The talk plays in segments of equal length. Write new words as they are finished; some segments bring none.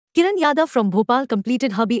Kiran Yadav from Bhopal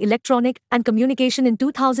completed her BE Electronic and Communication in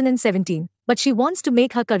 2017, but she wants to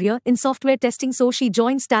make her career in software testing, so she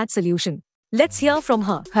joined STAD Solution. Let's hear from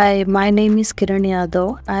her. Hi, my name is Kiran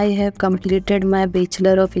Yadav. I have completed my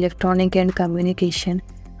Bachelor of Electronic and Communication.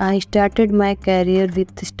 I started my career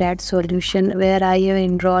with STAD Solution, where I have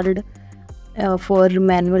enrolled for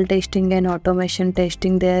manual testing and automation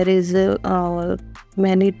testing. There is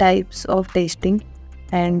many types of testing,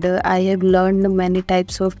 and I have learned many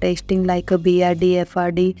types of testing like a BRD,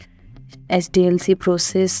 FRD, SDLC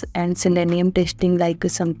process, and Selenium testing like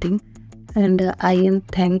something. And I am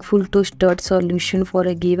thankful to STAD Solution for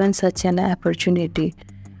given such an opportunity.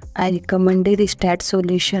 I recommended STAD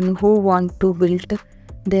Solution who want to build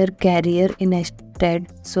their career in a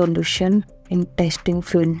STAD Solution in testing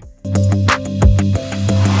field.